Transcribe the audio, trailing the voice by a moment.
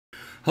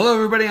Hello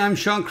everybody, I'm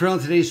Shawn Krill,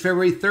 and today is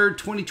February 3rd,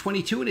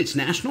 2022, and it's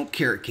National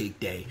Carrot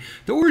Cake Day.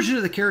 The origin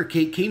of the carrot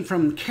cake came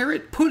from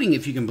carrot pudding,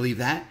 if you can believe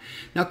that.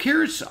 Now,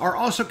 carrots are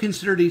also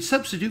considered a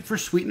substitute for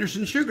sweeteners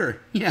and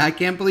sugar. Yeah, I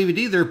can't believe it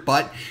either,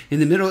 but in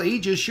the Middle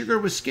Ages, sugar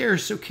was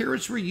scarce, so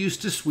carrots were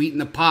used to sweeten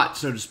the pot,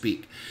 so to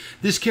speak.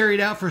 This carried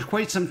out for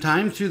quite some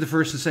time through the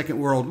First and Second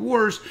World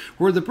Wars,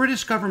 where the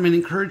British government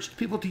encouraged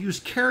people to use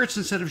carrots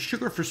instead of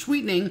sugar for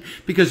sweetening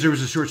because there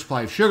was a short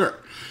supply of sugar.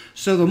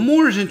 So the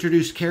Moors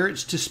introduced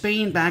carrots to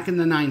Spain back in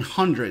the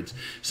 900s.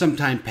 Some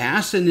time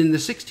passed, and in the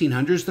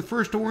 1600s, the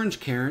first orange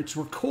carrots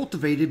were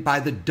cultivated by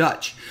the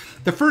Dutch.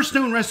 The first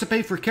known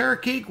recipe for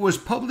carrot cake was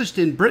published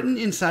in Brittan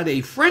inside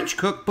a French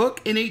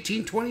cookbook in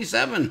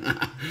 1827.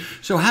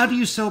 So how do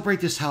you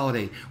celebrate this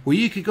holiday? Well,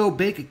 you could go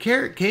bake a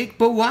carrot cake,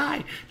 but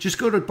why? Just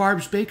go to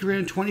Barb's Bakery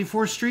on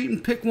 24th Street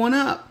and pick one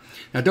up.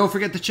 Now, don't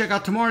forget to check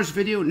out tomorrow's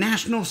video,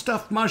 National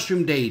Stuffed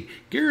Mushroom Day,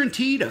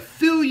 guaranteed to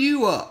fill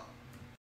you up.